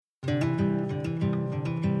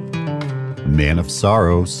Man of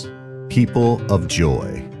Sorrows, People of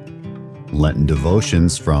Joy. Lenten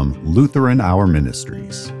Devotions from Lutheran Hour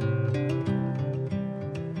Ministries.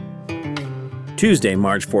 Tuesday,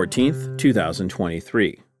 March 14th,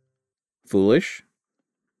 2023. Foolish?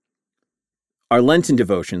 Our Lenten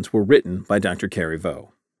devotions were written by Dr. Carrie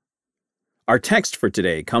Vo. Our text for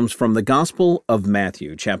today comes from the Gospel of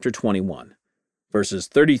Matthew, chapter 21, verses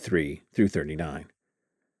 33 through 39.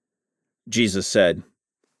 Jesus said,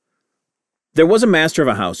 "There was a master of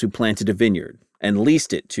a house who planted a vineyard and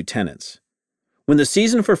leased it to tenants. When the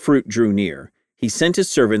season for fruit drew near, he sent his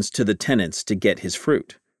servants to the tenants to get his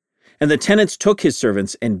fruit. And the tenants took his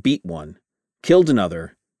servants and beat one, killed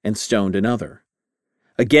another, and stoned another.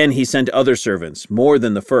 Again he sent other servants, more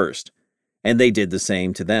than the first, and they did the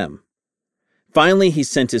same to them. Finally he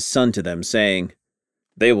sent his son to them, saying,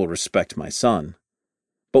 'They will respect my son.'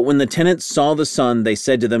 But when the tenants saw the son, they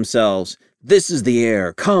said to themselves, 'This is the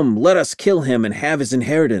heir. Come, let us kill him and have his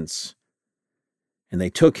inheritance.' And they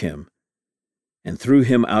took him and threw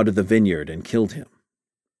him out of the vineyard and killed him."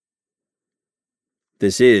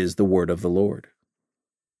 This is the word of the Lord.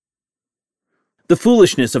 The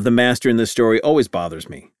foolishness of the master in this story always bothers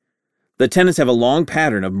me. The tenants have a long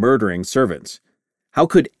pattern of murdering servants. How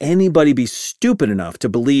could anybody be stupid enough to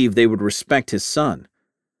believe they would respect his son?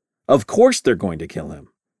 Of course they're going to kill him.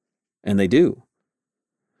 And they do.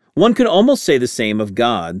 One could almost say the same of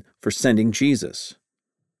God for sending Jesus.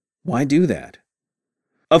 Why do that?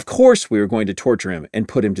 Of course we are going to torture him and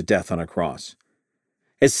put him to death on a cross.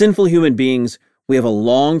 As sinful human beings, we have a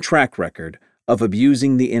long track record of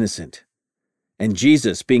abusing the innocent. And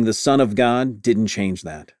Jesus, being the Son of God, didn't change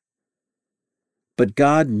that. But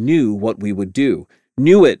God knew what we would do,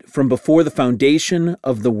 knew it from before the foundation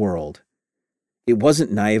of the world. It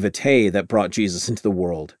wasn't naivete that brought Jesus into the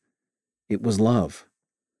world. It was love.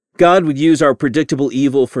 God would use our predictable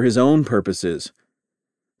evil for his own purposes,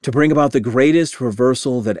 to bring about the greatest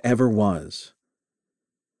reversal that ever was.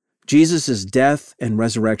 Jesus' death and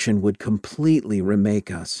resurrection would completely remake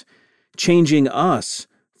us, changing us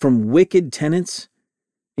from wicked tenants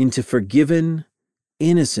into forgiven,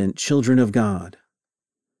 innocent children of God.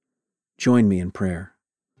 Join me in prayer.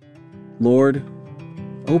 Lord,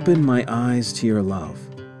 open my eyes to your love.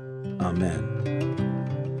 Amen.